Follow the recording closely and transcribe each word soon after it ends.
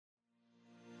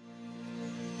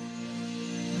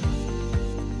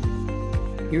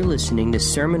You're listening to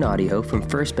sermon audio from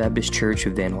First Baptist Church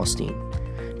of Van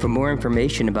Alstyne. For more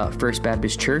information about First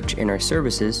Baptist Church and our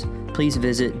services, please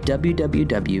visit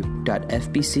www.fbcva.com.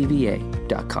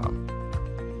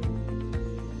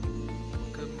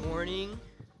 Good morning.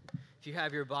 If you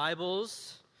have your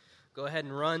Bibles, go ahead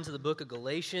and run to the book of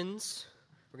Galatians.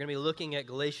 We're going to be looking at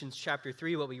Galatians chapter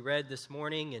 3, what we read this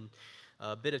morning, and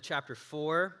a bit of chapter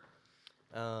 4.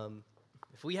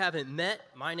 If we haven't met,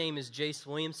 my name is Jace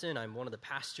Williamson. I'm one of the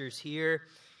pastors here.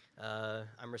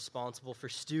 I'm responsible for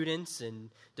students and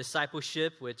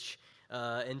discipleship, which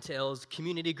entails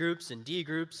community groups and D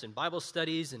groups and Bible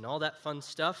studies and all that fun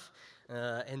stuff.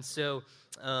 And so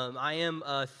I am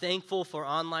thankful for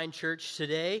online church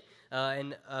today.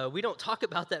 And we don't talk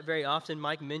about that very often.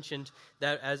 Mike mentioned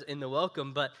that as in the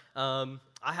welcome, but I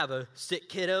have a sick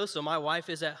kiddo, so my wife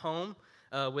is at home.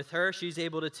 With her, she's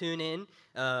able to tune in.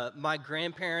 My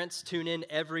grandparents tune in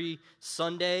every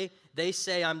Sunday. They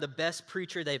say I'm the best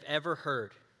preacher they've ever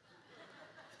heard.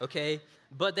 Okay?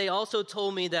 But they also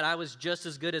told me that I was just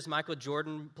as good as Michael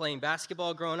Jordan playing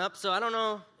basketball growing up. So I don't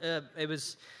know.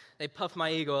 They puffed my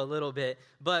ego a little bit.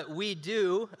 But we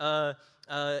do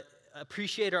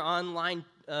appreciate our online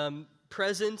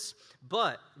presence,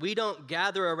 but we don't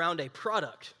gather around a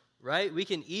product. Right? We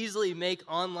can easily make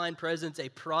online presence a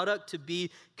product to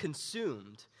be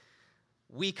consumed.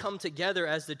 We come together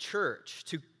as the church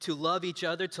to love each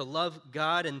other, to love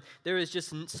God, and there is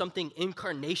just something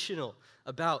incarnational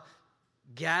about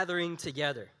gathering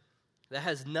together. That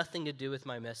has nothing to do with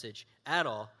my message at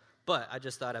all, but I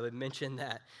just thought I would mention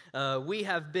that. We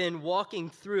have been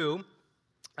walking through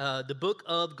the book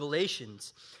of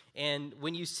Galatians, and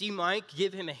when you see Mike,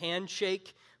 give him a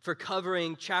handshake for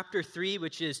covering chapter 3,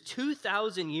 which is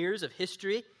 2,000 years of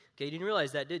history. Okay, you didn't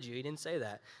realize that, did you? He didn't say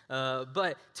that.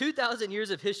 But 2,000 years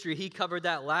of history, he covered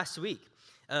that last week.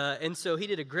 And so he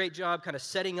did a great job kind of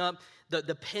setting up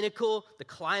the pinnacle, the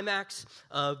climax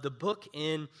of the book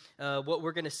in what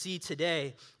we're going to see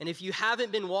today. And if you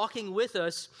haven't been walking with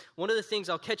us, one of the things,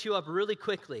 I'll catch you up really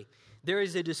quickly. There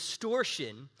is a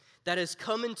distortion that has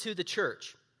come into the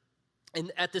church.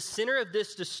 And at the center of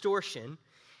this distortion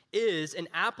is an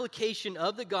application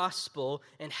of the gospel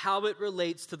and how it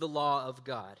relates to the law of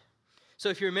God. So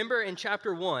if you remember in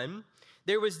chapter 1,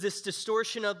 there was this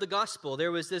distortion of the gospel.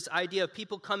 There was this idea of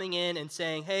people coming in and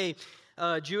saying, hey,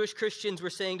 Jewish Christians were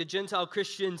saying to Gentile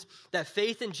Christians that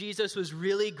faith in Jesus was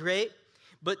really great,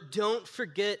 but don't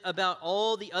forget about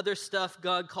all the other stuff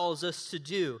God calls us to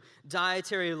do.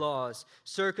 Dietary laws,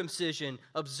 circumcision,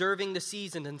 observing the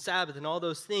season and Sabbath and all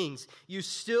those things. You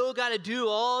still got to do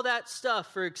all that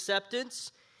stuff for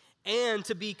acceptance and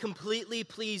to be completely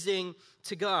pleasing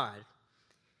to God.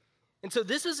 And so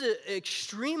this is an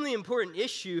extremely important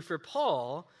issue for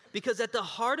Paul because at the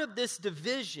heart of this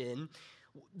division,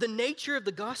 the nature of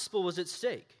the gospel was at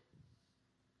stake.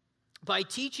 By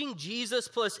teaching Jesus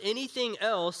plus anything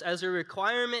else as a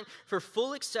requirement for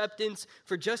full acceptance,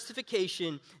 for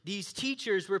justification, these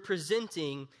teachers were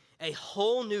presenting a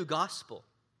whole new gospel.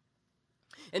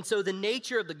 And so the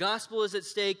nature of the gospel is at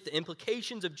stake. The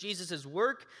implications of Jesus'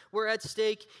 work were at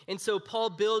stake. And so Paul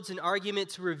builds an argument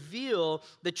to reveal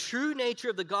the true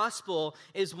nature of the gospel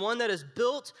is one that is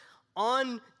built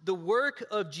on the work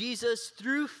of Jesus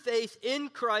through faith in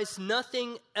Christ,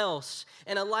 nothing else.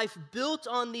 And a life built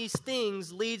on these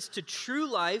things leads to true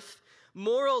life,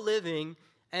 moral living,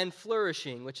 and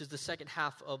flourishing, which is the second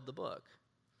half of the book.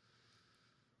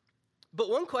 But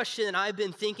one question that I've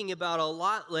been thinking about a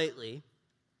lot lately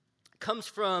comes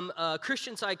from a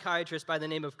Christian psychiatrist by the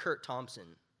name of Curt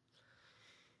Thompson.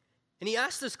 And he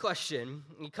asked this question,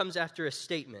 and he comes after a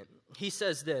statement. He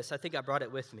says this, I think I brought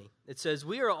it with me. It says,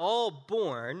 we are all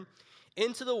born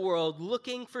into the world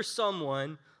looking for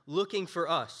someone looking for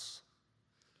us.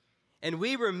 And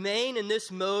we remain in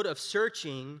this mode of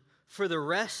searching for the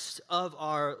rest of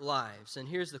our lives. And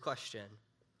here's the question.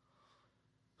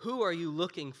 Who are you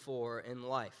looking for in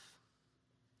life?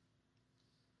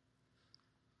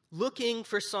 Looking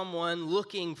for someone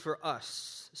looking for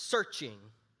us, searching.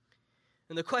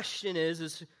 And the question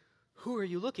is who are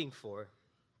you looking for?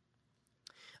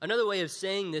 Another way of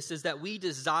saying this is that we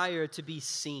desire to be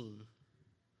seen.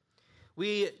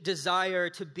 We desire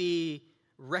to be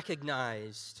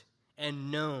recognized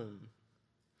and known.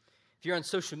 If you're on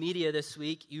social media this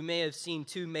week, you may have seen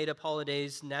two made-up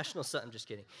holidays, National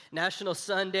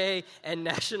Sunday and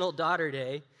National Daughter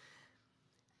Day.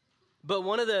 But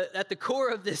at the core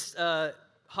of this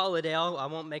holiday, I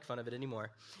won't make fun of it anymore,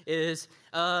 is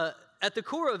at the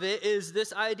core of it is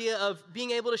this idea of being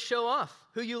able to show off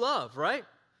who you love, right?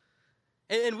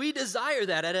 And we desire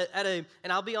that and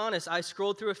I'll be honest, I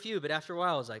scrolled through a few, but after a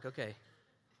while I was like, okay,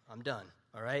 I'm done.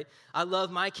 all right? I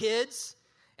love my kids,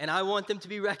 and I want them to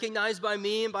be recognized by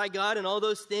me and by God and all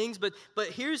those things, but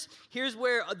here's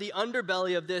where the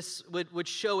underbelly of this would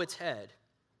show its head.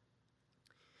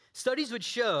 Studies would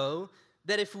show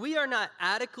that if we are not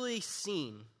adequately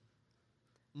seen,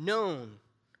 known,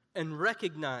 and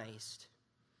recognized,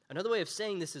 another way of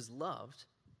saying this is loved,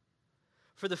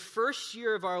 for the first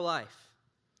year of our life,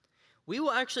 we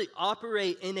will actually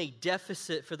operate in a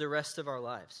deficit for the rest of our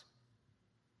lives.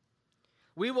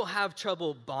 We will have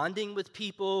trouble bonding with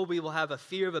people. We will have a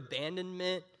fear of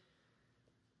abandonment.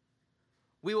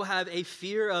 We will have a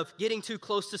fear of getting too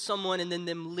close to someone and then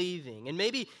them leaving. And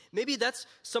maybe that's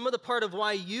some of the part of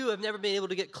why you have never been able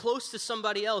to get close to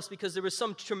somebody else, because there was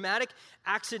some traumatic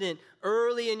accident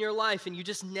early in your life and you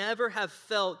just never have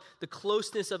felt the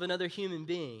closeness of another human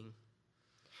being.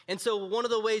 And so one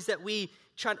of the ways that we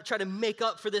try to make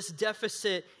up for this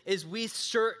deficit is we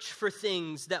search for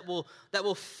things that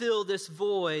will fill this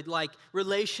void, like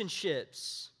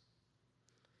relationships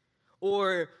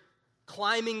or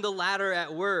climbing the ladder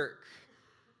at work,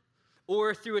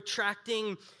 or through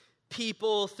attracting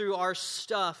people through our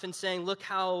stuff and saying, look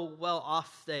how well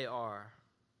off they are.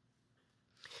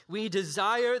 We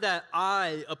desire that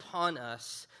eye upon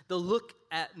us, the look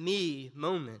at me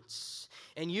moments.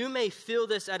 And you may feel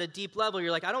this at a deep level.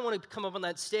 You're like, I don't want to come up on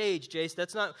that stage, Jace.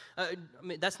 That's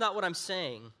not what I'm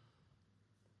saying.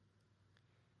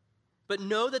 But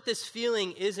know that this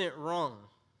feeling isn't wrong.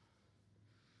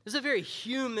 This is a very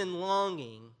human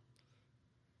longing.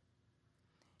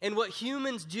 And what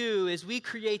humans do is we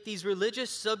create these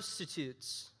religious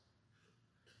substitutes.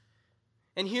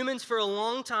 And humans for a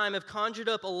long time have conjured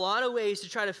up a lot of ways to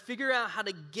try to figure out how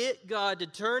to get God to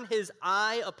turn his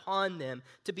eye upon them,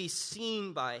 to be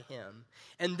seen by him.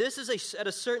 And this is at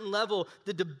a certain level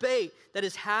the debate that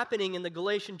is happening in the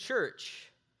Galatian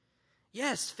church.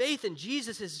 Yes, faith in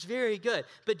Jesus is very good.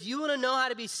 But do you want to know how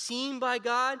to be seen by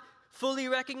God, fully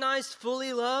recognized,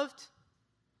 fully loved?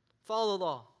 Follow the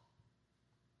law.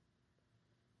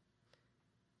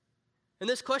 And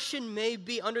this question may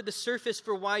be under the surface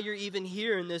for why you're even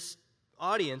here in this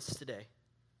audience today.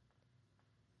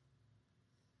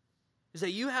 Is that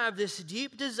you have this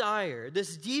deep desire,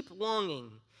 this deep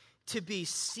longing to be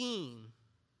seen.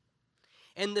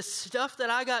 And the stuff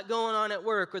that I got going on at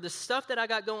work, or the stuff that I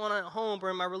got going on at home, or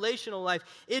in my relational life,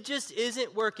 it just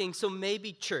isn't working, so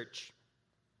maybe church.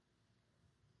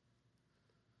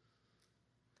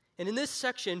 And in this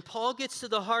section, Paul gets to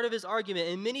the heart of his argument,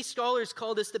 and many scholars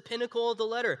call this the pinnacle of the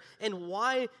letter. And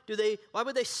why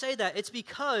would they say that? It's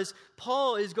because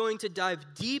Paul is going to dive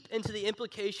deep into the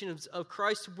implications of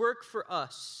Christ's work for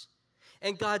us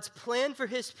and God's plan for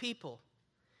his people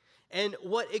and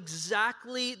what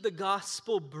exactly the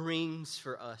gospel brings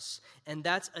for us, and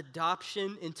that's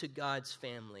adoption into God's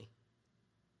family.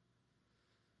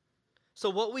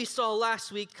 So what we saw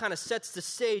last week kind of sets the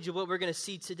stage of what we're going to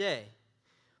see today.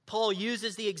 Paul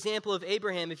uses the example of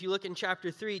Abraham, if you look in chapter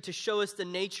 3, to show us the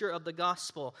nature of the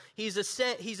gospel. He's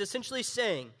essentially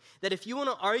saying that if you want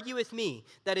to argue with me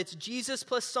that it's Jesus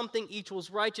plus something equals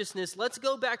righteousness, let's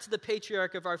go back to the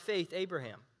patriarch of our faith,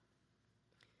 Abraham.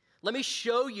 Let me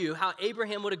show you how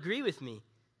Abraham would agree with me,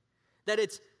 that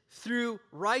it's through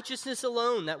righteousness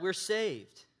alone that we're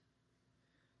saved,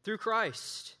 through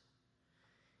Christ.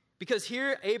 Because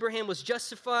here Abraham was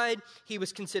justified, he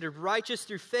was considered righteous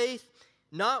through faith,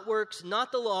 not works,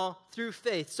 not the law, through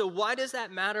faith. So why does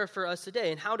that matter for us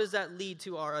today? And how does that lead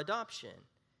to our adoption?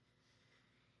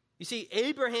 You see,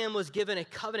 Abraham was given a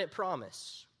covenant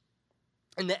promise.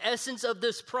 And the essence of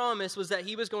this promise was that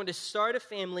he was going to start a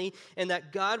family and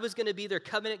that God was going to be their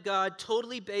covenant God,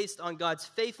 totally based on God's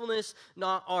faithfulness,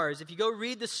 not ours. If you go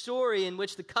read the story in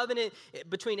which the covenant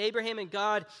between Abraham and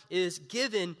God is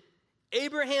given,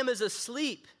 Abraham is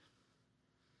asleep.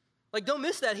 Like, don't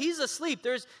miss that. He's asleep.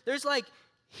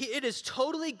 It is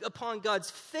totally upon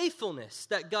God's faithfulness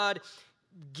that God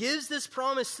gives this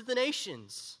promise to the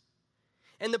nations.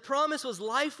 And the promise was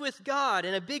life with God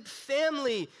and a big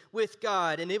family with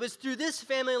God. And it was through this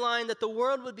family line that the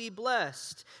world would be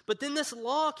blessed. But then this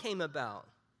law came about.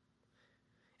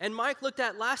 And Mike looked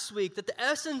at last week that the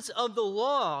essence of the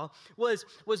law was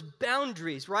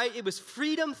boundaries, right? It was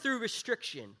freedom through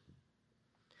restriction.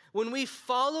 When we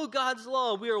follow God's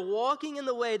law, we are walking in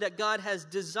the way that God has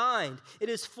designed. It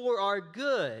is for our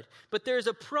good. But there's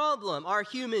a problem. Our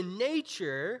human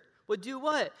nature would do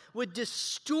what? Would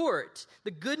distort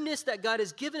the goodness that God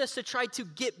has given us to try to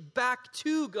get back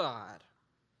to God.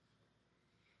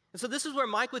 And so this is where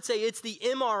Mike would say it's the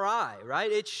MRI,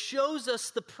 right? It shows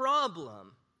us the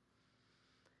problem.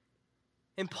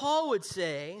 And Paul would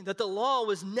say that the law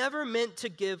was never meant to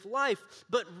give life,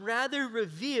 but rather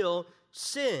reveal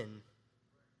sin.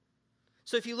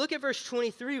 So if you look at verse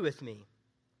 23 with me,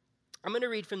 I'm going to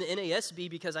read from the NASB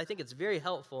because I think it's very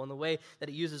helpful in the way that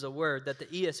it uses a word that the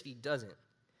ESV doesn't.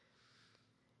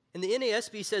 And the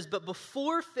NASB says, "But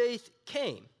before faith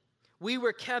came, we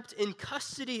were kept in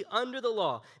custody under the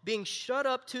law, being shut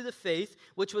up to the faith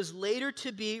which was later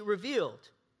to be revealed.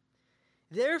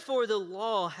 Therefore, the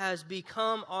law has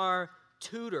become our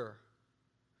tutor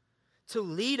to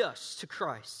lead us to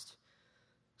Christ,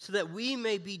 so that we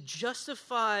may be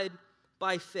justified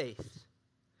by faith."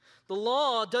 The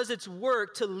law does its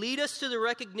work to lead us to the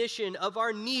recognition of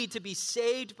our need to be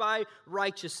saved by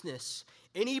righteousness.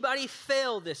 Anybody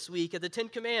fail this week at the Ten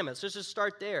Commandments? Let's just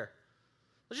start there.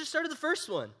 Let's just start at the first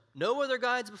one. No other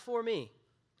guides before me.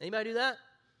 Anybody do that?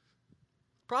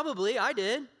 Probably, I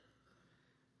did.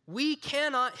 We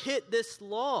cannot hit this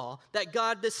law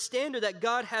this standard that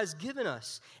God has given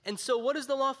us. And so what is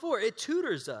the law for? It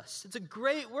tutors us. It's a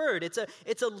great word. It's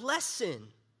a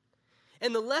lesson.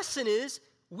 And the lesson is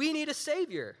we need a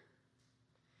Savior.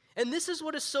 And this is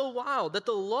what is so wild, that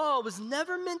the law was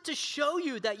never meant to show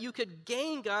you that you could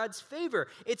gain God's favor.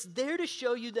 It's there to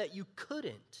show you that you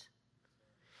couldn't.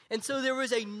 And so there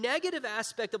was a negative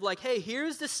aspect of like, hey,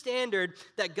 here's the standard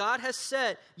that God has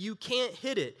set. You can't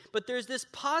hit it. But there's this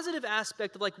positive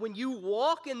aspect of like when you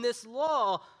walk in this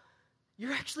law,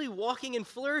 you're actually walking and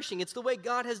flourishing. It's the way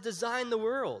God has designed the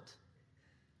world.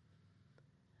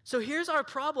 So here's our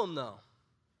problem, though.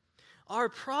 Our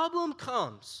problem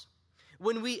comes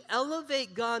when we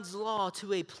elevate God's law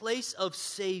to a place of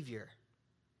Savior,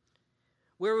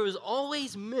 where it was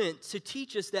always meant to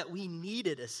teach us that we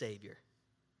needed a Savior.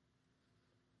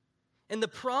 And the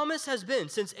promise has been,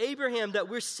 since Abraham, that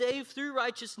we're saved through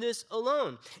righteousness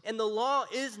alone. And the law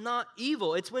is not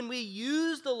evil. It's when we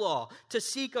use the law to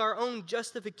seek our own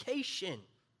justification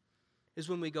is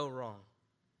when we go wrong.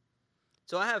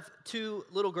 So I have 2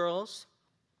 little girls,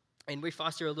 and we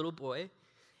foster a little boy.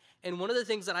 And one of the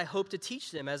things that I hope to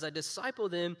teach them as I disciple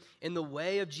them in the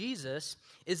way of Jesus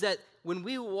is that when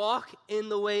we walk in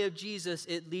the way of Jesus,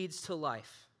 it leads to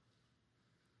life.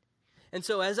 And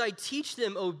so as I teach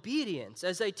them obedience,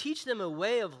 as I teach them a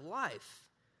way of life,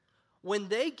 when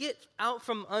they get out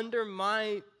from under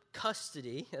my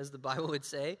custody, as the Bible would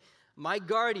say, my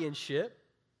guardianship,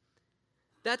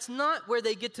 that's not where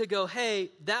they get to go,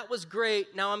 hey, that was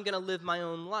great, now I'm going to live my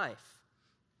own life.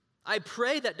 I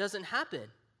pray that doesn't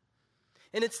happen.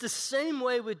 And it's the same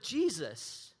way with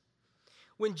Jesus.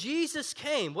 When Jesus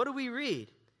came, what do we read?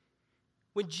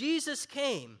 When Jesus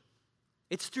came,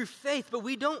 it's through faith, but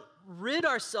we don't rid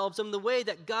ourselves of the way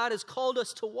that God has called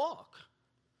us to walk.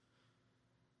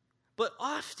 But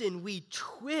often we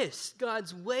twist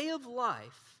God's way of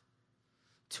life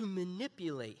to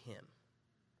manipulate him.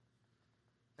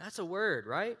 That's a word,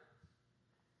 right?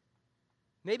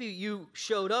 Maybe you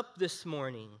showed up this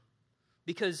morning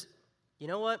because, you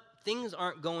know what? Things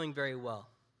aren't going very well.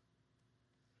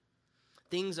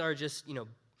 Things are just,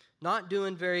 not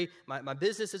doing my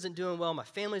business isn't doing well. My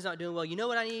family's not doing well. You know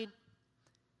what I need?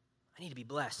 I need to be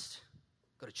blessed.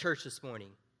 Go to church this morning.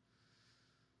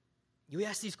 You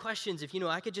ask these questions, if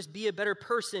I could just be a better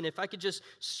person, if I could just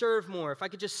serve more, if I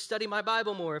could just study my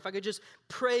Bible more, if I could just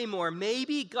pray more,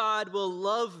 maybe God will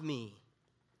love me.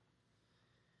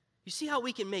 You see how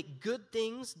we can make good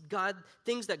things,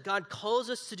 things that God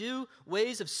calls us to do,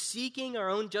 ways of seeking our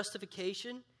own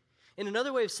justification? And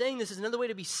another way of saying this is another way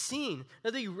to be seen,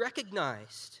 another way to be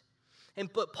recognized.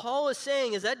 But Paul is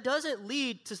saying is that doesn't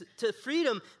lead to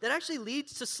freedom, that actually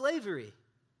leads to slavery.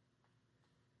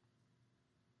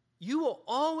 You will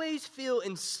always feel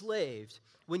enslaved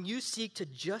when you seek to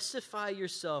justify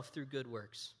yourself through good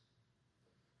works.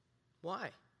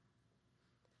 Why?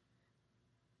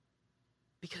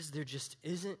 Because there just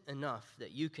isn't enough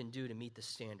that you can do to meet the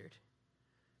standard.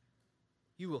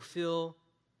 You will feel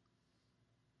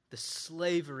the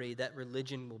slavery that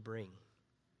religion will bring.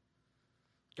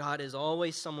 God is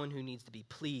always someone who needs to be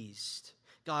pleased.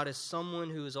 God is someone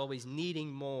who is always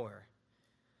needing more.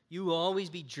 You will always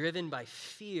be driven by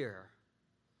fear.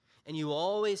 And you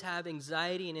always have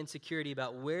anxiety and insecurity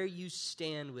about where you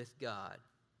stand with God.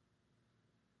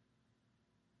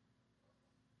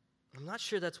 I'm not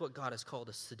sure that's what God has called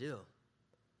us to do.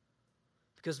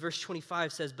 Because verse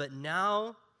 25 says, "But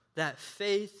now that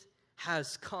faith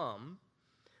has come,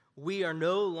 we are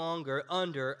no longer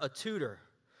under a tutor.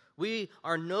 We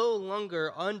are no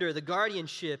longer under the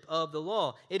guardianship of the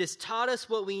law. It has taught us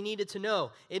what we needed to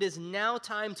know. It is now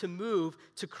time to move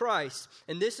to Christ."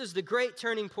 And this is the great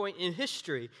turning point in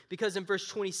history, because in verse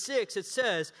 26 it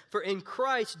says, "For in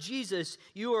Christ Jesus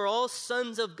you are all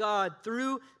sons of God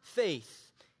through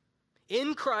faith."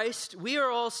 In Christ, we are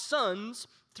all sons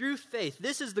through faith.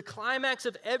 This is the climax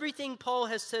of everything Paul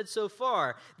has said so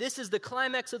far. This is the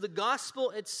climax of the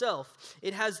gospel itself.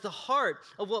 It has the heart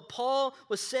of what Paul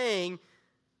was saying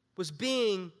was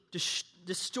being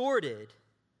distorted,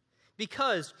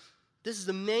 because this is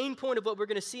the main point of what we're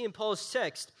going to see in Paul's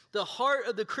text. The heart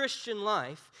of the Christian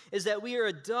life is that we are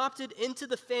adopted into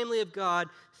the family of God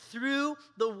through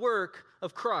the work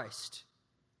of Christ.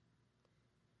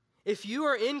 If you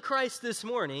are in Christ this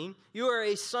morning, you are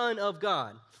a son of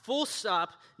God. Full stop,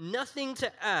 nothing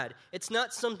to add. It's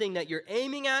not something that you're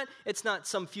aiming at. It's not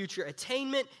some future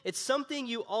attainment. It's something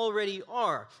you already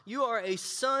are. You are a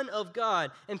son of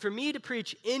God. And for me to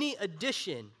preach any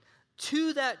addition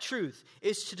to that truth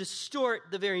is to distort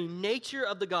the very nature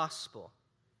of the gospel.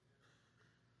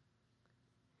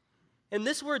 And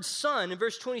this word son in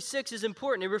verse 26 is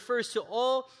important. It refers to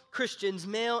all Christians,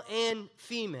 male and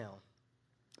female.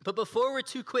 But before we're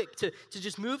too quick to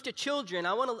just move to children,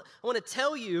 I want to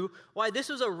tell you why this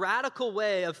was a radical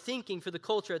way of thinking for the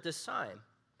culture at this time.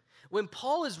 When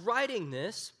Paul is writing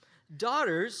this,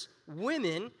 daughters,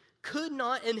 women, could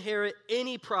not inherit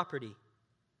any property.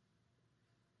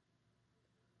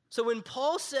 So when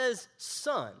Paul says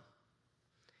son,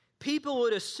 people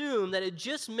would assume that it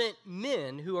just meant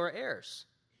men who are heirs.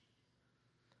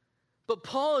 But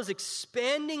Paul is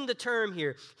expanding the term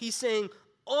here. He's saying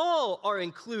all are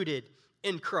included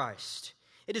in Christ.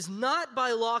 It is not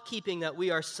by law keeping that we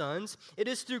are sons. It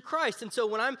is through Christ. And so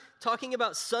when I'm talking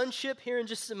about sonship here in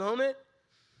just a moment,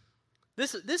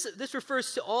 this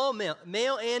refers to all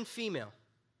male and female.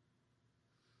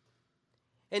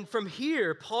 And from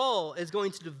here, Paul is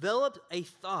going to develop a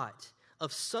thought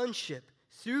of sonship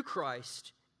through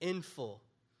Christ in full.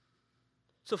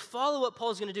 So follow what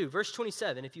Paul's going to do. Verse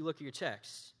 27, if you look at your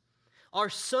text. Our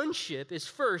sonship is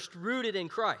first rooted in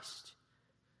Christ.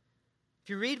 If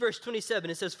you read verse 27,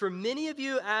 it says, "For many of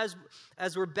you as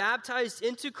were baptized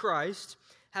into Christ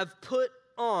have put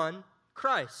on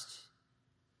Christ."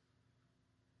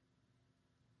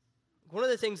 One of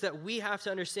the things that we have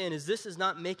to understand is this is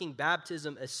not making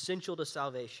baptism essential to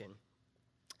salvation,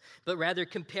 but rather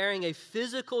comparing a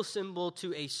physical symbol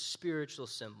to a spiritual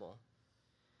symbol.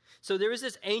 So there is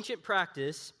this ancient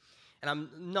practice, and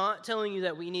I'm not telling you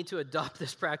that we need to adopt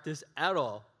this practice at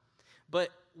all, but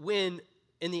when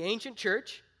in the ancient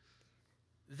church,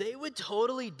 they would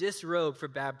totally disrobe for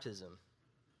baptism.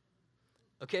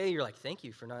 Okay, you're like, thank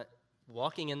you for not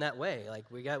walking in that way. Like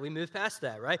we moved past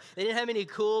that, right? They didn't have any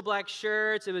cool black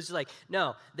shirts. It was just like,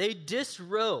 no, they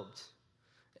disrobed.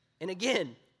 And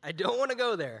again, I don't want to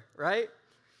go there, right?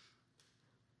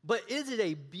 But is it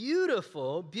a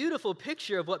beautiful, beautiful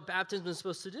picture of what baptism is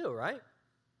supposed to do, right?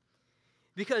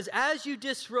 Because as you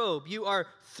disrobe, you are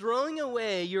throwing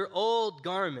away your old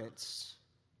garments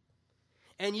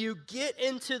and you get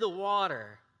into the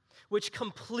water, which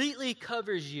completely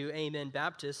covers you. Amen,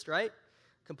 Baptist, right?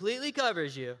 Completely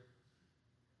covers you.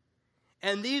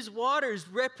 And these waters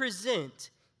represent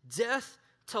death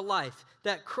to life,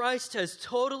 that Christ has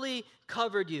totally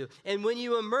covered you. And when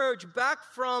you emerge back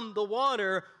from the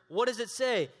water, what does it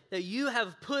say? That you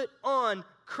have put on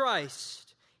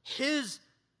Christ, His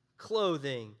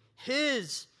clothing,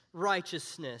 His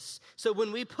righteousness. So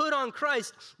when we put on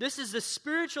Christ, this is the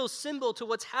spiritual symbol to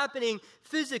what's happening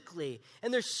physically.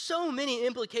 And there's so many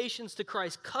implications to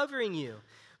Christ covering you.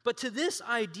 But to this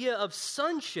idea of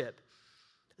sonship,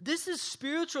 this is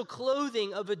spiritual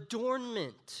clothing of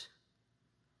adornment.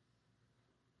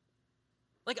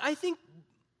 Like, I think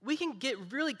we can get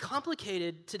really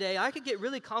complicated today. I could get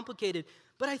really complicated.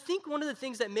 But I think one of the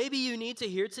things that maybe you need to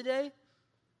hear today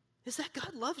is that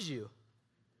God loves you.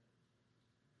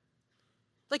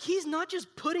 Like, He's not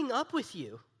just putting up with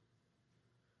you.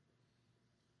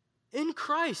 In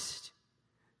Christ,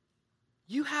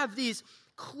 you have these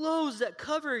clothes that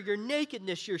cover your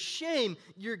nakedness, your shame,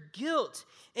 your guilt,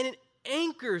 and it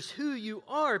anchors who you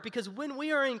are, because when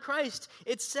we are in Christ,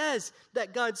 it says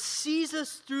that God sees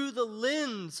us through the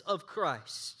lens of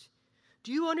Christ.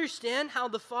 Do you understand how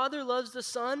the Father loves the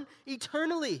Son?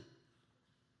 Eternally.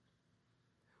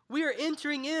 We are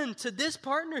entering into this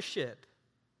partnership.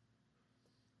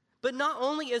 But not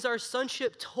only is our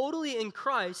sonship totally in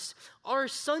Christ, our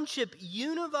sonship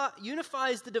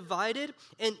unifies the divided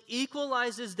and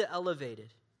equalizes the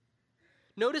elevated.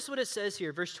 Notice what it says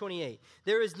here, verse 28.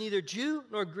 There is neither Jew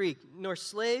nor Greek, nor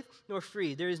slave nor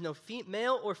free. There is no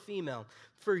male or female,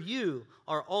 for you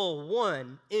are all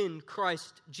one in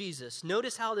Christ Jesus.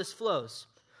 Notice how this flows.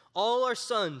 All are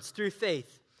sons through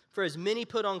faith, for as many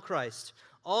put on Christ.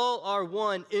 All are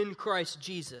one in Christ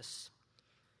Jesus.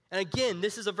 And again,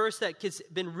 this is a verse that has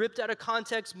been ripped out of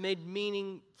context, made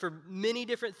meaning for many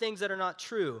different things that are not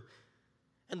true.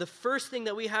 And the first thing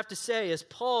that we have to say is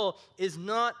Paul is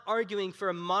not arguing for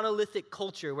a monolithic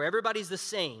culture where everybody's the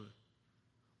same.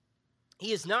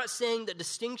 He is not saying that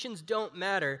distinctions don't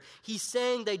matter. He's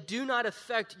saying they do not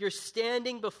affect your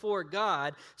standing before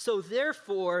God, so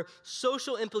therefore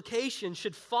social implications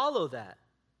should follow that.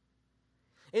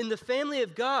 In the family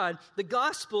of God, the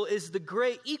gospel is the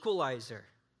great equalizer.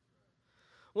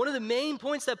 One of the main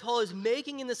points that Paul is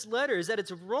making in this letter is that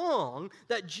it's wrong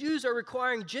that Jews are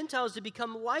requiring Gentiles to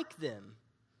become like them.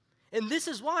 And this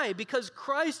is why, because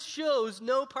Christ shows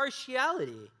no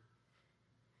partiality.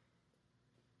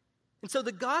 And so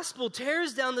the gospel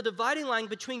tears down the dividing line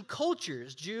between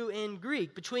cultures, Jew and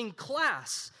Greek, between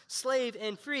class, slave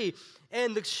and free,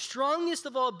 and the strongest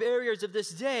of all barriers of this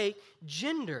day,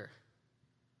 gender.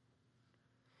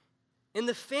 In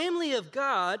the family of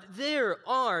God, there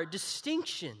are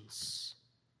distinctions.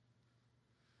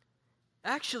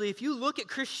 Actually, if you look at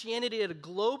Christianity at a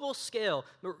global scale,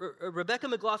 Rebecca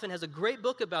McLaughlin has a great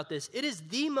book about this. It is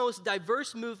the most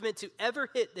diverse movement to ever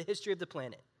hit the history of the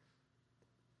planet.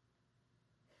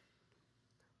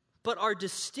 But our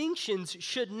distinctions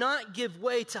should not give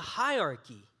way to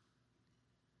hierarchy.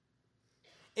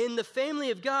 In the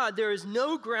family of God, there is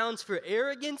no grounds for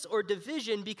arrogance or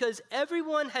division because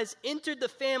everyone has entered the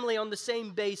family on the same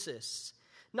basis.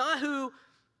 Not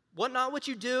what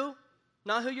you do,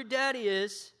 not who your daddy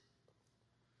is,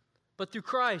 but through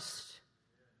Christ.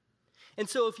 And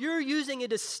so if you're using a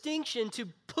distinction to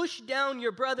push down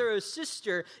your brother or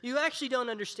sister, you actually don't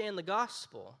understand the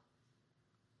gospel.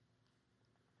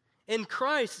 In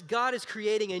Christ, God is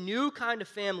creating a new kind of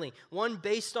family, one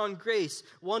based on grace,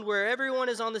 one where everyone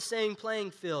is on the same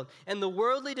playing field, and the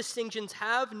worldly distinctions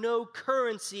have no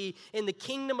currency in the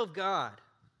kingdom of God.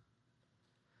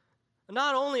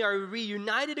 Not only are we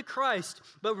reunited to Christ,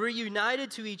 but we're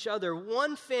united to each other,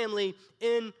 one family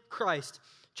in Christ.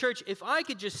 Church, if I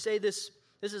could just say this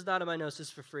is not in my notes, this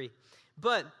is for free,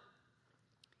 but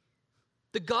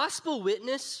the gospel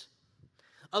witness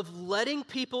of letting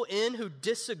people in who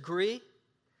disagree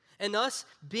and us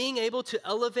being able to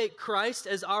elevate Christ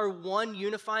as our one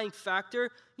unifying factor,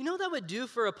 you know what that would do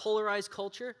for a polarized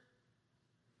culture?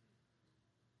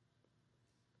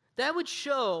 That would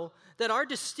show that our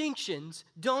distinctions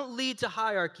don't lead to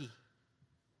hierarchy.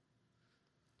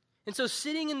 And so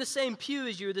sitting in the same pew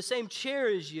as you, or the same chair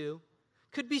as you,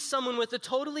 could be someone with a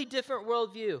totally different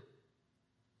worldview.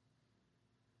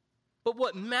 But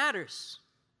what matters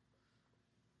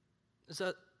is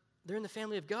that they're in the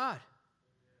family of God.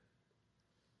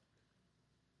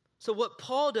 So what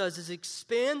Paul does is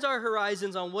expands our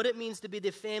horizons on what it means to be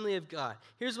the family of God.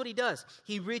 Here's what he does.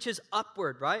 He reaches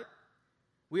upward, right?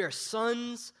 We are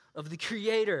sons of the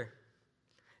Creator.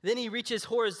 Then he reaches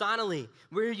horizontally.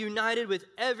 We're united with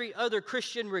every other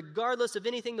Christian, regardless of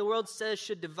anything the world says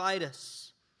should divide us.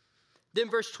 Then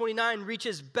verse 29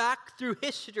 reaches back through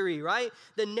history, right?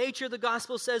 The nature of the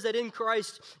gospel says that in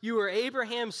Christ you are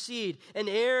Abraham's seed, an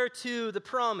heir to the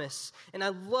promise. And I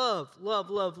love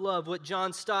what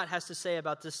John Stott has to say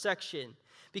about this section.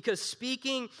 Because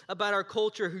speaking about our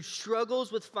culture who struggles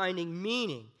with finding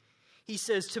meaning, he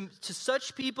says, to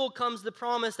such people comes the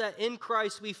promise that in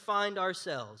Christ we find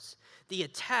ourselves. The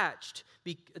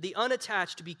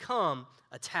unattached become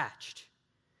attached.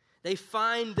 They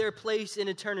find their place in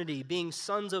eternity, being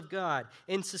sons of God,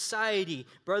 in society,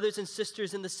 brothers and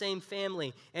sisters in the same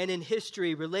family, and in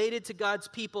history, related to God's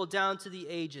people down to the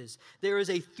ages. There is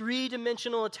a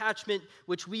three-dimensional attachment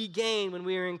which we gain when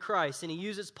we are in Christ, and he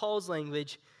uses Paul's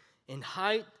language in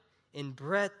height, in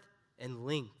breadth, and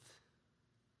length.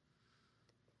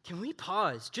 Can we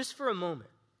pause just for a moment?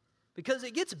 Because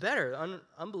it gets better,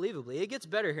 unbelievably. It gets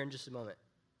better here in just a moment.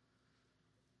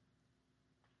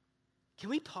 Can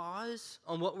we pause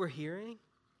on what we're hearing?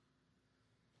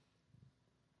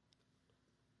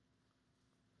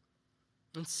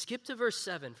 And skip to verse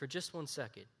 7 for just 1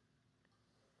 second. It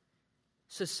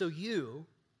says, so you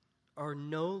are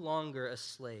no longer a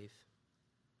slave,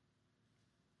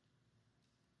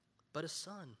 but a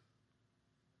son.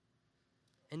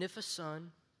 And if a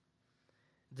son,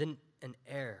 then an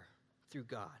heir through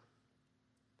God.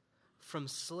 From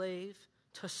slave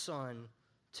to son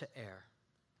to heir.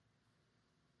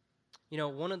 You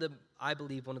know, I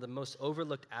believe one of the most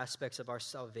overlooked aspects of our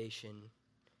salvation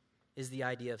is the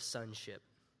idea of sonship.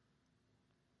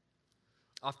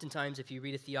 Oftentimes, if you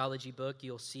read a theology book,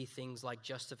 you'll see things like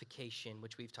justification,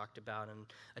 which we've talked about, and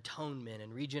atonement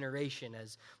and regeneration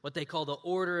as what they call the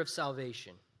order of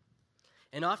salvation.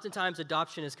 And oftentimes,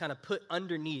 adoption is kind of put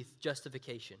underneath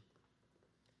justification.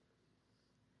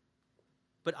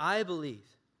 But I believe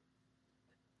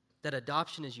that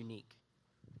adoption is unique.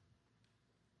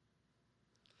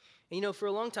 And for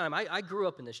a long time, I grew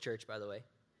up in this church, by the way.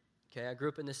 Okay, I grew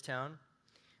up in this town.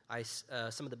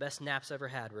 Some of the best naps I ever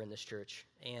had were in this church.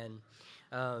 And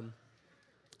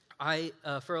I,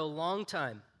 for a long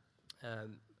time,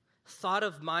 thought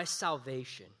of my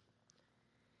salvation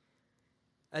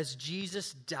as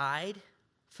Jesus died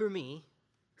for me,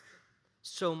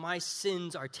 so my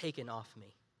sins are taken off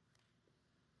me.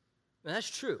 And that's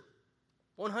true,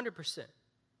 100%.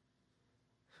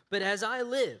 But as I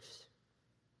lived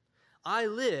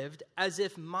as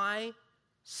if my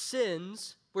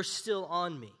sins were still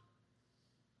on me.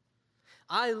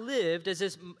 I lived as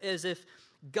if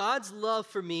God's love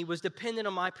for me was dependent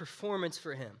on my performance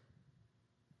for him.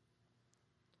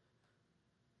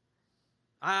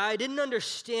 I didn't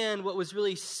understand what was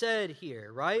really said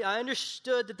here, right? I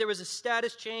understood that there was a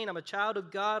status chain. I'm a child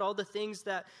of God, all the things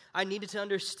that I needed to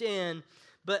understand.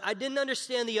 But I didn't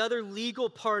understand the other legal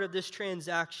part of this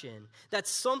transaction, that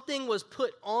something was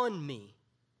put on me.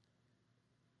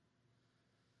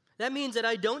 That means that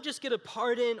I don't just get a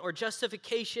pardon or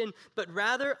justification, but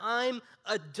rather I'm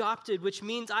adopted, which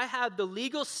means I have the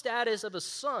legal status of a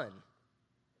son.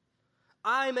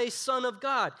 I'm a son of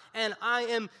God, and I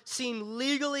am seen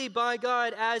legally by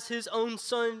God as his own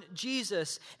son,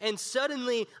 Jesus. And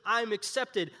suddenly I'm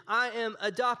accepted. I am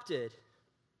adopted.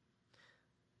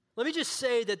 Let me just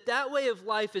say that way of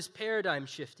life is paradigm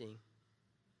shifting.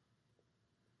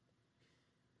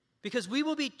 Because we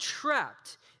will be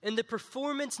trapped in the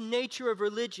performance nature of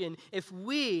religion if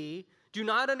we do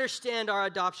not understand our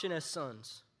adoption as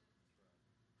sons.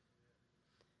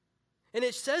 And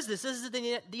it says this is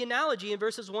the analogy in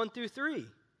verses 1 through 3.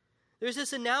 There's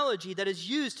this analogy that is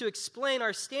used to explain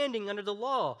our standing under the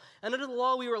law. And under the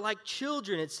law, we were like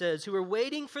children, it says, who were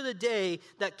waiting for the day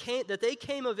that they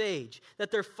came of age,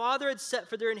 that their father had set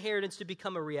for their inheritance to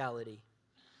become a reality.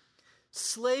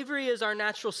 Slavery is our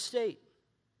natural state.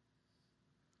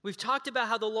 We've talked about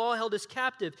how the law held us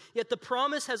captive, yet the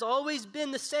promise has always been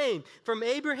the same. From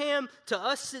Abraham to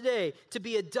us today, to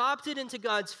be adopted into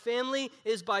God's family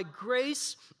is by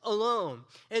grace alone.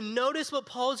 And notice what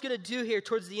Paul's going to do here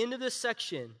towards the end of this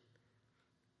section.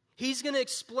 He's going to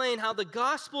explain how the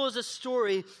gospel is a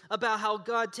story about how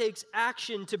God takes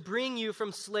action to bring you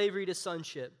from slavery to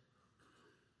sonship.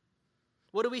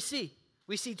 What do we see?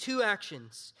 We see two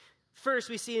actions.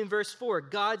 First, we see in verse 4,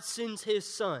 God sends his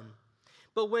son.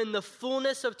 But when the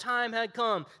fullness of time had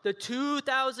come, the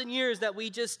 2,000 years that we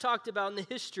just talked about in the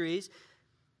histories,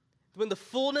 when the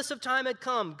fullness of time had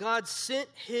come, God sent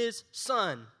his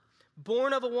son,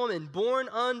 born of a woman, born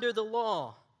under the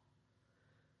law.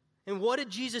 And what did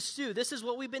Jesus do? This is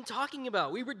what we've been talking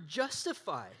about. We were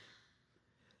justified.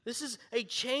 This is a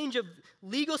change of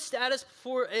legal status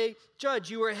for a judge.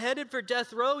 You were headed for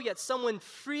death row, yet someone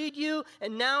freed you,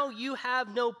 and now you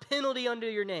have no penalty under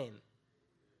your name.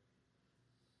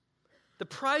 The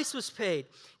price was paid.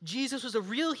 Jesus was a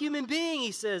real human being,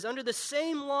 he says, under the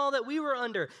same law that we were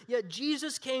under. Yet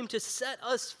Jesus came to set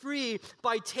us free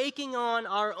by taking on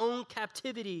our own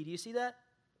captivity. Do you see that?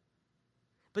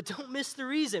 But don't miss the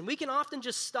reason. We can often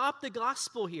just stop the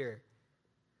gospel here.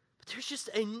 But there's just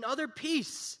another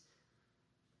piece.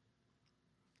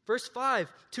 Verse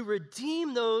 5, to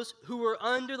redeem those who were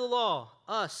under the law,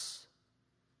 us,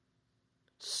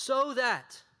 so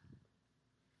that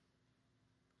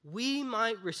we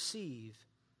might receive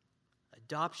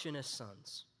adoption as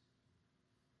sons.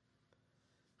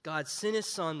 God sent his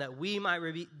son that we might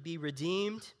be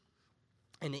redeemed.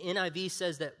 And the NIV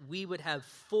says that we would have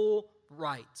full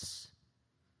rights.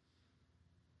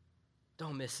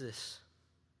 Don't miss this.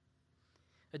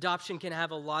 Adoption can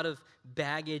have a lot of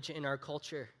baggage in our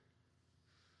culture.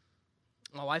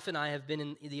 My wife and I have been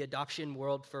in the adoption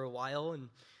world for a while. And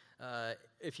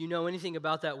if you know anything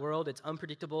about that world, it's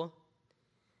unpredictable.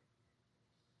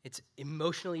 It's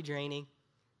emotionally draining.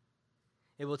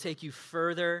 It will take you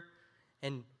further,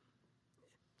 and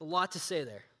a lot to say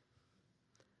there.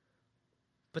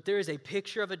 But there is a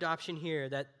picture of adoption here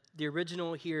that the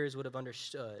original hearers would have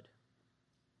understood.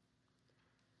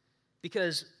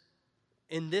 Because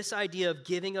in this idea of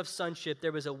giving of sonship,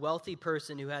 there was a wealthy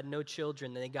person who had no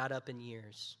children, and they got up in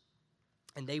years.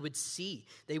 And they would see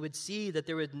that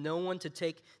there was no one to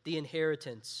take the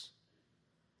inheritance.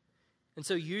 And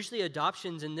so usually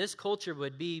adoptions in this culture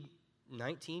would be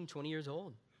 19, 20 years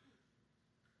old.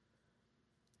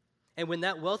 And when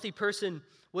that wealthy person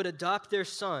would adopt their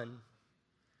son,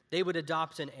 they would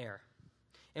adopt an heir.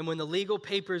 And when the legal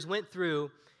papers went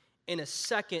through, in a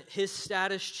second, his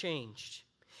status changed.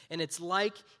 And it's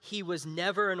like he was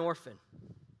never an orphan.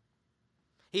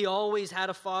 He always had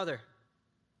a father.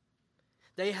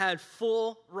 They had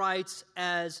full rights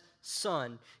as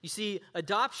son. You see,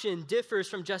 adoption differs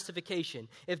from justification.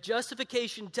 If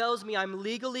justification tells me I'm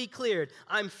legally cleared,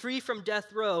 I'm free from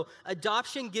death row,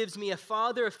 adoption gives me a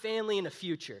father, a family, and a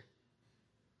future.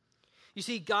 You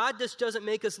see, God just doesn't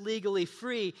make us legally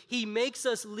free. He makes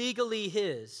us legally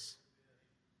his.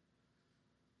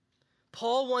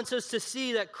 Paul wants us to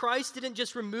see that Christ didn't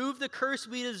just remove the curse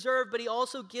we deserve, but he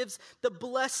also gives the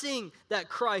blessing that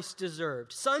Christ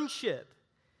deserved, sonship.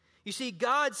 You see,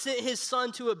 God sent his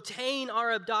son to obtain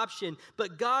our adoption,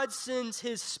 but God sends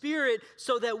his Spirit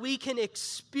so that we can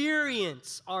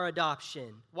experience our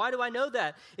adoption. Why do I know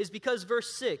that? It's because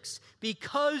verse 6,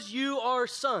 because you are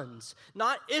sons,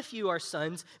 not if you are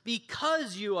sons,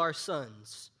 because you are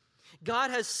sons.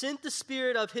 God has sent the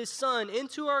Spirit of his Son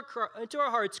into our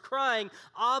hearts, crying,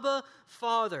 Abba,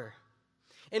 Father.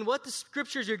 And what the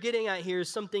scriptures are getting at here is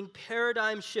something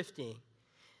paradigm shifting.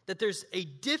 That there's a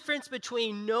difference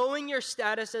between knowing your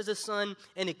status as a son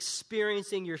and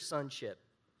experiencing your sonship.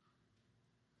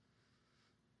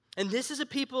 And this is a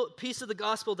piece of the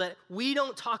gospel that we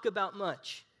don't talk about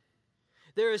much.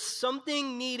 There is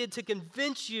something needed to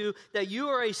convince you that you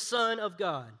are a son of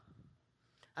God.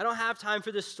 I don't have time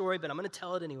for this story, but I'm going to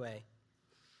tell it anyway.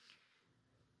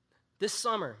 This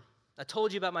summer, I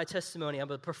told you about my testimony.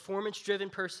 I'm a performance-driven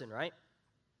person, right?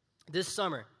 This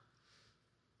summer,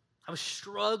 I was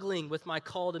struggling with my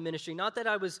call to ministry. Not that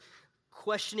I was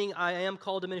questioning I am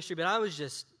called to ministry, but I was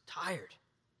just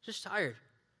tired.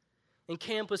 And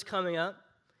camp was coming up.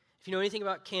 If you know anything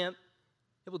about camp,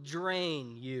 it will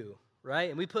drain you, right?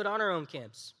 And we put on our own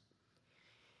camps.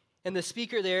 And the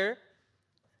speaker there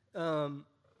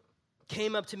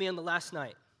came up to me on the last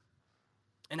night.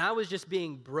 And I was just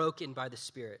being broken by the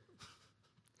Spirit.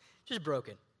 Just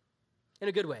broken. In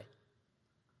a good way.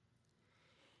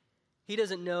 He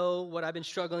doesn't know what I've been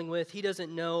struggling with. He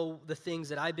doesn't know the things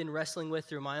that I've been wrestling with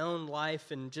through my own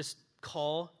life and just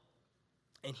call.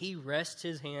 And he rests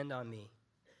his hand on me.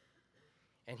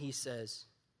 And he says,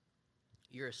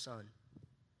 you're a son.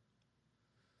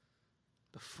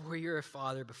 Before you're a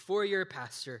father, before you're a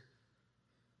pastor,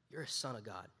 you're a son of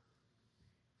God.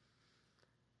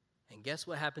 And guess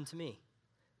what happened to me?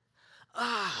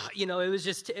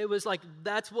 It was like,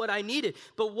 that's what I needed.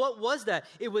 But what was that?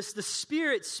 It was the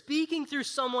Spirit speaking through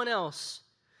someone else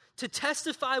to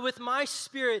testify with my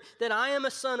spirit that I am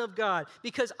a son of God,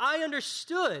 because I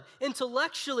understood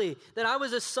intellectually that I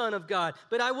was a son of God,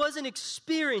 but I wasn't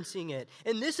experiencing it.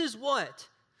 And this is what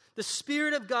the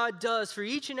Spirit of God does for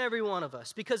each and every one of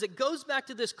us, because it goes back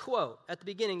to this quote at the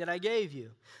beginning that I gave you.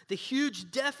 The huge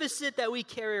deficit that we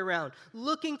carry around,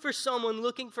 looking for someone,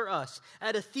 looking for us.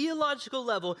 At a theological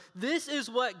level, this is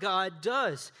what God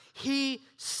does. He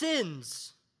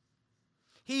sends.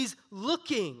 He's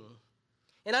looking.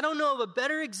 And I don't know of a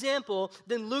better example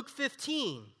than Luke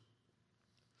 15.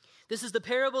 This is the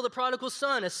parable of the prodigal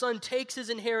son. A son takes his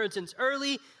inheritance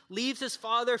early, leaves his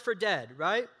father for dead,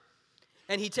 right?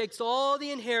 And he takes all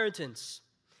the inheritance,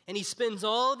 and he spends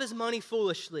all of his money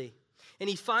foolishly. And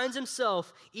he finds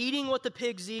himself eating what the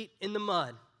pigs eat in the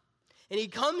mud. And he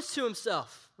comes to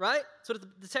himself, right? That's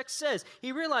what the text says.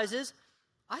 He realizes,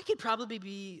 I could probably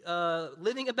be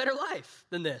living a better life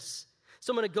than this.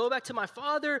 So I'm going to go back to my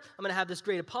father. I'm going to have this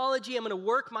great apology. I'm going to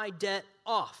work my debt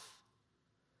off.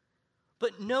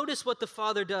 But notice what the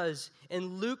father does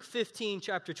in Luke 15,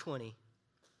 chapter 20.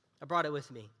 I brought it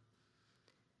with me.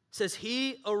 It says,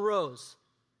 he arose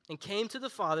and came to the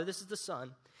father, this is the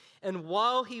son, and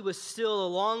while he was still a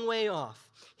long way off,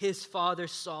 his father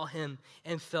saw him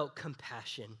and felt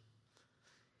compassion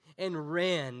and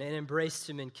ran and embraced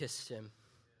him and kissed him.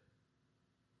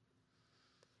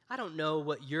 I don't know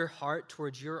what your heart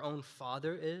towards your own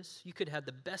father is. You could have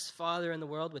the best father in the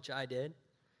world, which I did,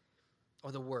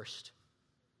 or the worst.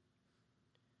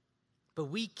 But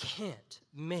we can't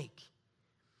make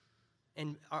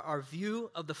and our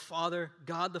view of the Father,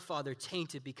 God the Father,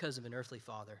 tainted because of an earthly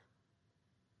father.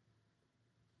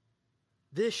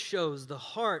 This shows the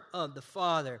heart of the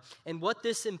Father. And what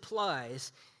this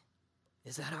implies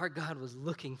is that our God was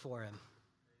looking for him.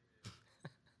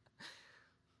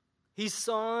 He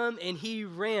saw him and he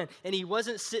ran. And he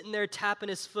wasn't sitting there tapping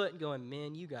his foot and going,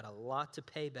 man, you got a lot to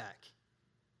pay back.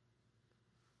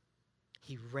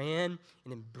 He ran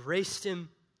and embraced him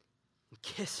and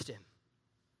kissed him.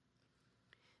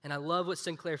 And I love what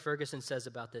Sinclair Ferguson says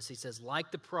about this. He says,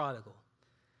 like the prodigal,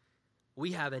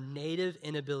 we have a native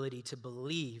inability to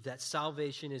believe that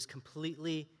salvation is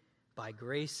completely by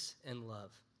grace and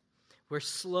love. We're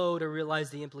slow to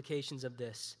realize the implications of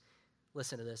this.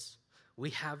 Listen to this. We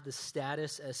have the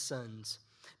status as sons,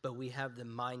 but we have the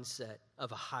mindset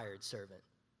of a hired servant.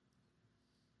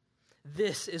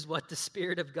 This is what the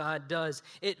Spirit of God does.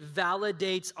 It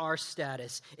validates our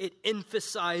status. It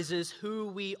emphasizes who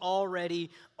we already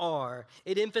are.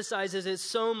 It emphasizes it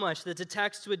so much that the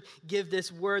text would give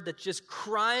this word that's just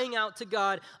crying out to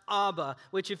God, Abba,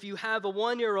 which if you have a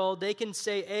 1-year-old, they can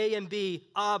say A and B,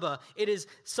 Abba. It is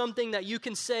something that you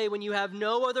can say when you have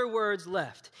no other words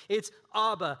left. It's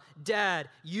Abba, Dad,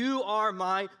 you are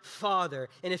my Father.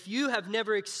 And if you have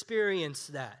never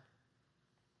experienced that,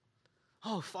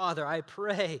 oh, Father, I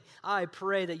pray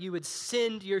that you would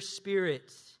send your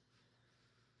Spirit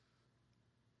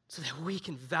so that we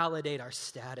can validate our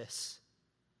status.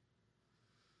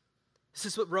 This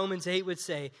is what Romans 8 would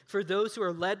say. For those who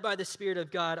are led by the Spirit of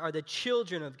God are the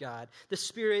children of God. The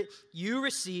Spirit you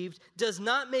received does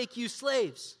not make you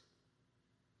slaves,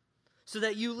 so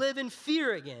that you live in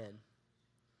fear again.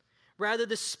 Rather,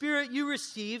 the Spirit you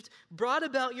received brought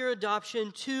about your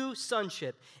adoption to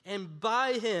sonship, and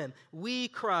by him we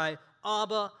cry,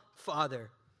 Abba,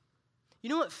 Father. You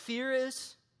know what fear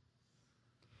is?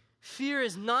 Fear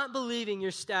is not believing your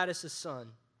status as son.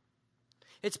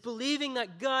 It's believing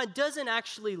that God doesn't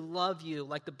actually love you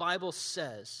like the Bible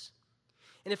says.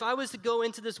 And if I was to go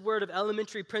into this word of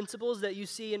elementary principles that you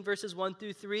see in verses 1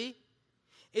 through 3,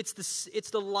 it's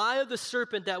the lie of the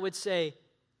serpent that would say,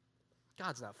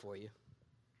 God's not for you.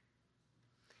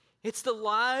 It's the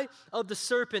lie of the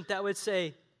serpent that would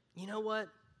say, you know what?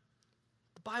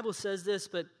 The Bible says this,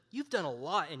 but you've done a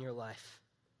lot in your life.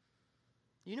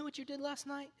 You know what you did last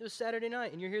night? It was Saturday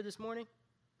night, and you're here this morning?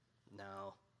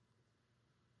 No.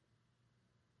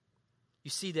 You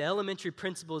see, the elementary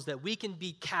principles that we can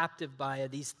be captive by are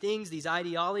these things, these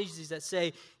ideologies that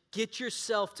say, get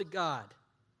yourself to God.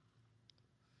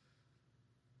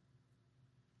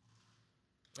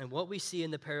 And what we see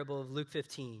in the parable of Luke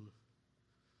 15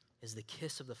 is the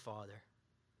kiss of the Father.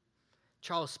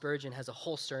 Charles Spurgeon has a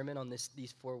whole sermon on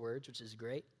these 4 words, which is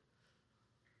great.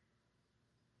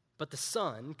 But the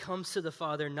Son comes to the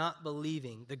Father not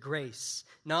believing the grace,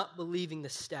 not believing the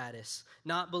status,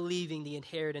 not believing the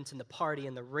inheritance and the party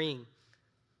and the ring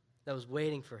that was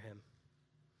waiting for him.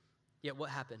 Yet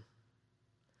what happened?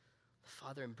 The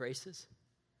Father embraces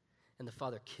and the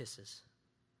Father kisses.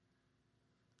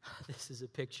 This is a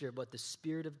picture of what the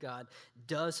Spirit of God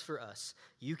does for us.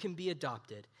 You can be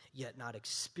adopted, yet not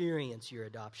experience your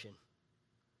adoption.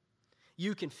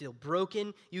 You can feel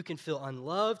broken, you can feel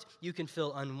unloved, you can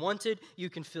feel unwanted, you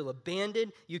can feel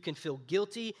abandoned, you can feel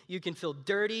guilty, you can feel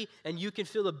dirty, and you can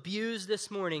feel abused this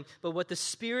morning. But what the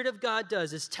Spirit of God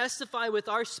does is testify with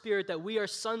our spirit that we are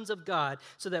sons of God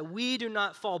so that we do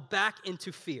not fall back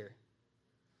into fear.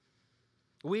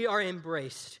 We are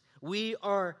embraced. We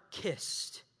are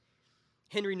kissed.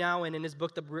 Henry Nouwen, in his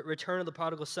book, The Return of the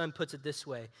Prodigal Son, puts it this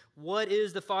way. What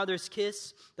is the Father's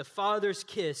kiss? The Father's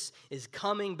kiss is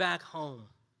coming back home.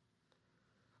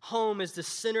 Home is the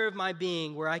center of my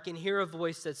being, where I can hear a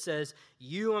voice that says,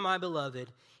 you are my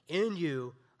beloved. In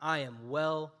you, I am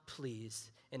well pleased.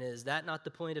 And is that not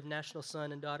the point of National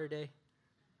Son and Daughter Day?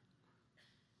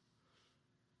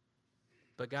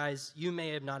 But guys, you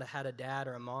may have not had a dad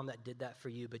or a mom that did that for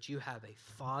you, but you have a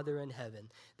Father in heaven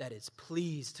that is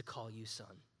pleased to call you son.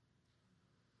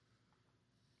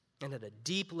 And at a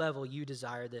deep level, you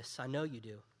desire this. I know you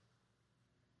do.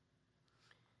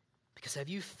 Because have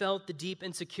you felt the deep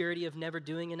insecurity of never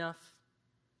doing enough?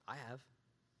 I have.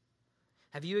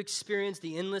 Have you experienced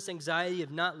the endless anxiety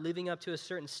of not living up to a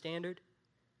certain standard?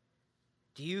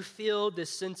 Do you feel this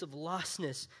sense of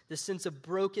lostness, this sense of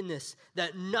brokenness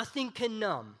that nothing can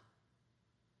numb?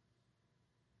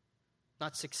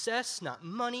 Not success, not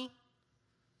money,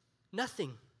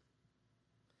 nothing.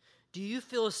 Do you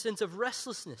feel a sense of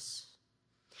restlessness?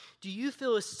 Do you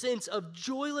feel a sense of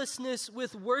joylessness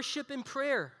with worship and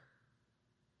prayer?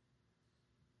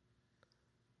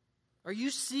 Are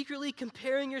you secretly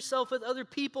comparing yourself with other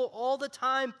people all the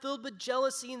time, filled with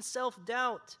jealousy and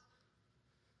self-doubt?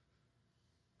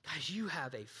 Guys, you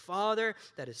have a Father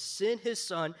that has sent his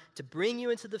Son to bring you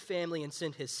into the family and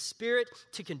sent his Spirit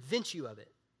to convince you of it.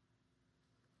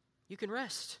 You can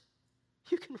rest.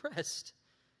 You can rest.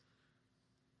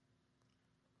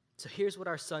 So here's what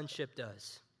our sonship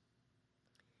does.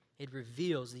 It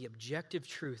reveals the objective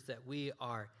truth that we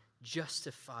are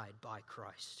justified by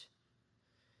Christ,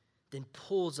 then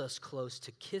pulls us close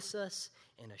to kiss us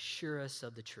and assure us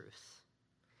of the truth.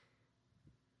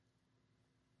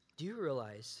 Do you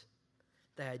realize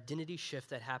the identity shift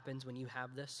that happens when you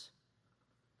have this?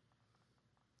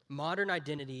 Modern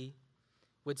identity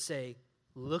would say,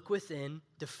 look within,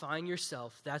 define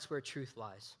yourself. That's where truth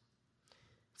lies.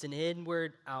 It's an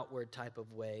inward, outward type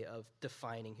of way of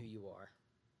defining who you are.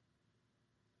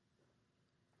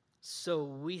 So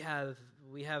we have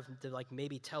to like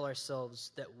maybe tell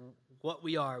ourselves that what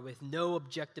we are with no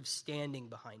objective standing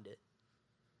behind it.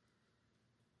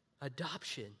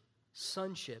 Adoption,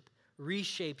 sonship,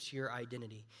 reshapes your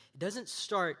identity. It doesn't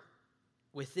start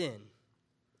within.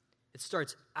 It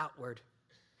starts outward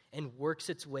and works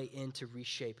its way in to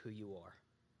reshape who you are.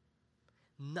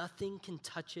 Nothing can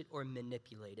touch it or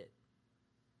manipulate it.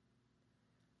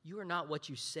 You are not what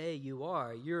you say you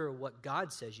are. You're what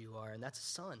God says you are, and that's a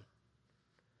son.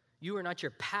 You are not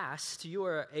your past. You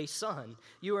are a son.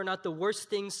 You are not the worst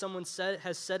things someone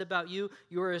has said about you.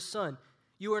 You are a son.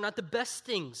 You are not the best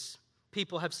things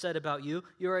people have said about you.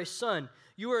 You are a son.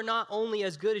 You are not only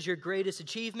as good as your greatest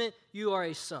achievement, you are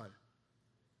a son.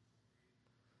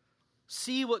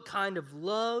 See what kind of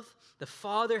love the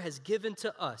Father has given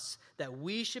to us, that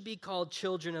we should be called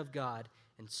children of God,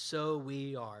 and so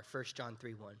we are. 1 John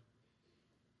 3:1.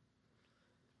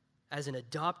 As an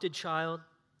adopted child,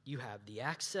 you have the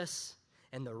access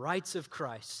and the rights of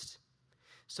Christ.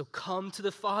 So come to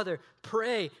the Father,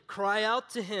 pray, cry out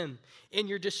to him. In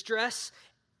your distress,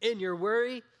 in your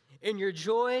worry, in your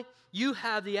joy, you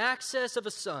have the access of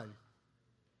a son.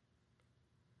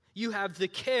 You have the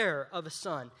care of a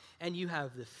son, and you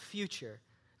have the future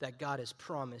that God has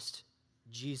promised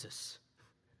Jesus.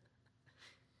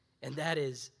 And that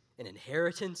is an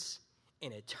inheritance,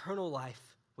 an eternal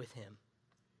life with him.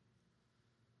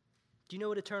 Do you know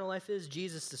what eternal life is?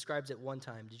 Jesus describes it one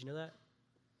time. Did you know that?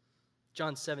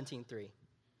 John 17:3.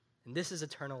 And this is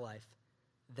eternal life,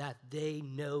 that they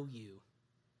know you,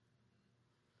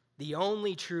 the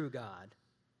only true God,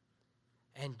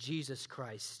 and Jesus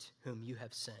Christ, whom you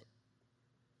have sent.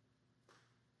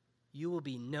 You will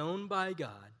be known by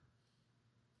God,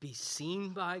 be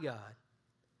seen by God,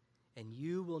 and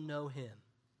you will know him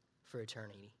for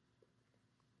eternity.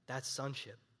 That's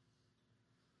sonship.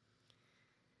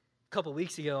 A couple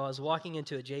weeks ago, I was walking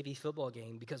into a JV football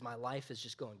game because my life is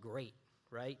just going great,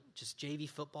 right? Just JV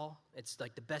football. It's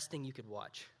like the best thing you could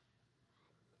watch.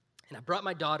 And I brought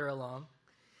my daughter along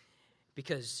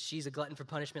because she's a glutton for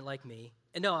punishment like me.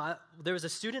 And no, there was a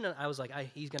student, and I was like,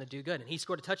 he's going to do good. And he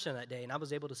scored a touchdown that day, and I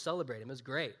was able to celebrate him. It was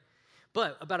great.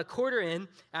 But about a quarter in,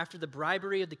 after the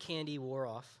bribery of the candy wore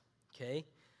off, okay,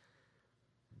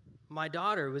 my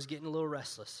daughter was getting a little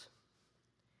restless.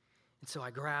 And so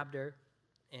I grabbed her,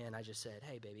 and I just said,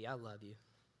 "Hey, baby, I love you."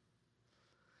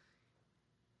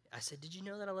 I said, "Did you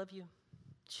know that I love you?"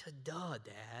 She said, "Duh,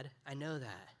 Dad, I know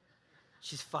that."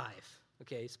 She's 5,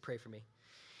 okay, so pray for me.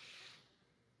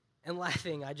 And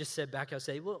laughing, I just said back, I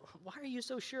said, "Well, why are you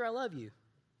so sure I love you?"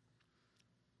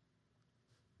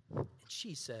 And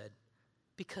she said,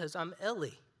 "Because I'm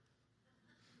Ellie."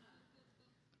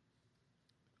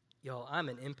 Y'all, I'm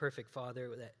an imperfect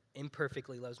father that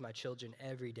imperfectly loves my children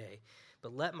every day.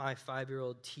 But let my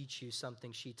 5-year-old teach you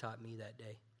something she taught me that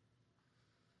day.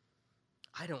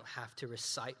 I don't have to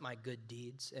recite my good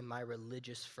deeds and my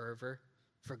religious fervor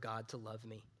for God to love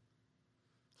me.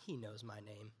 He knows my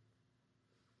name.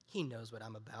 He knows what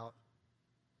I'm about.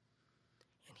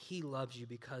 And he loves you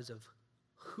because of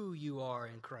who you are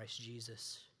in Christ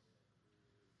Jesus.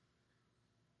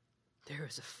 There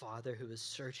is a Father who is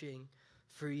searching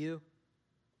for you,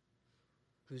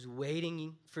 who's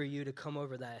waiting for you to come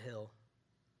over that hill.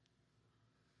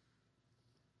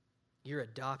 Your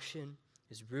adoption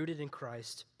is rooted in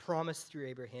Christ, promised through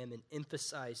Abraham, and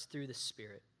emphasized through the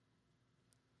Spirit.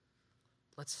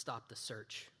 Let's stop the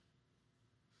search.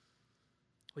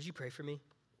 Would you pray for me?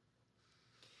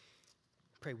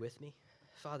 Pray with me.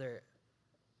 Father,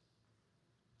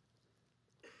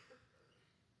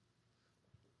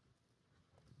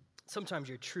 sometimes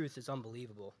your truth is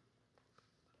unbelievable.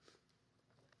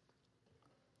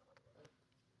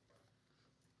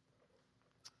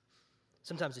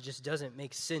 Sometimes it just doesn't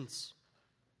make sense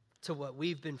to what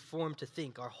we've been formed to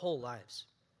think our whole lives.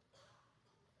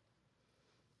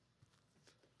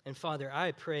 And Father,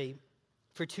 I pray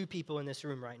for 2 people in this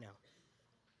room right now.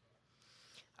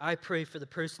 I pray for the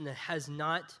person that has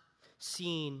not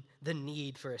seen the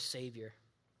need for a Savior.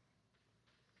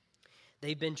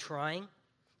 They've been trying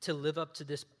to live up to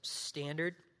this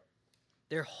standard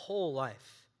their whole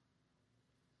life.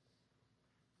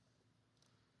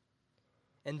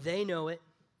 And they know it,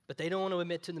 but they don't want to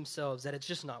admit to themselves that it's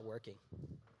just not working.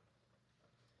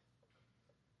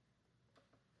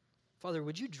 Father,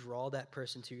 would you draw that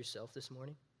person to yourself this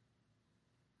morning?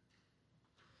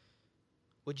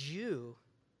 Would you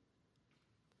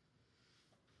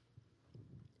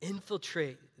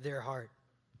infiltrate their heart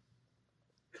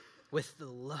with the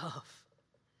love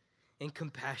and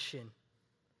compassion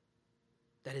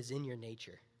that is in your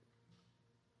nature?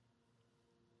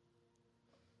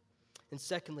 And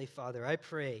secondly, Father, I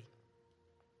pray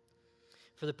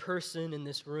for the person in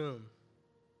this room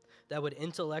that would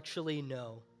intellectually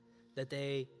know that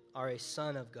they are a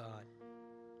son of God.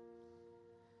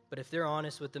 But if they're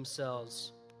honest with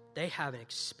themselves, they haven't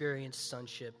experienced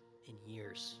sonship in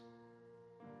years.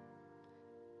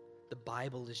 The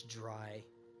Bible is dry.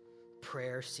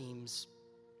 Prayer seems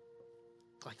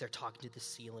like they're talking to the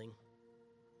ceiling.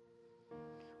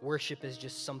 Worship is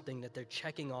just something that they're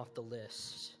checking off the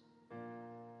list.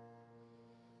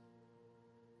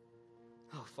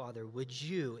 Oh, Father, would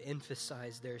you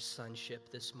emphasize their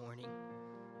sonship this morning?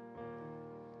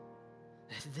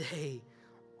 That they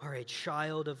are a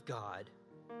child of God.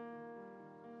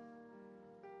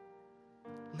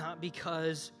 Not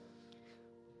because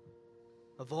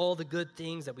of all the good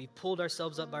things that we've pulled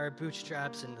ourselves up by our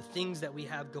bootstraps and the things that we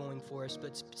have going for us,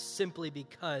 but simply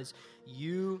because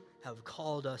you have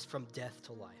called us from death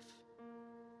to life.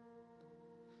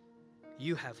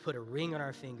 You have put a ring on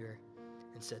our finger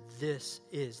and said, this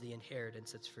is the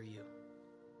inheritance that's for you.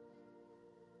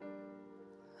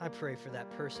 I pray for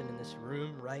that person in this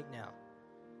room right now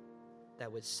that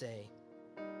would say,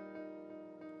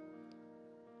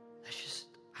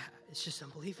 it's just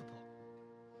unbelievable.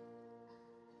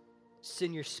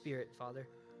 Send your Spirit, Father,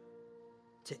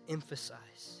 to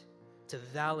emphasize, to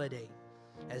validate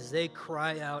as they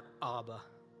cry out, Abba.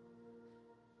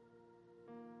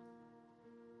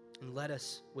 And let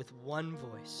us, with one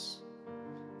voice,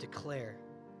 declare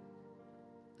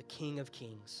the King of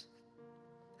Kings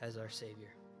as our Savior.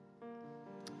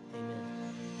 Amen.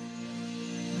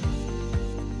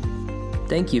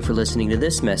 Thank you for listening to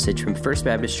this message from First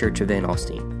Baptist Church of Van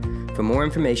Alstyne. For more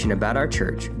information about our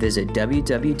church, visit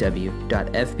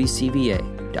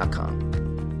www.fbcva.com.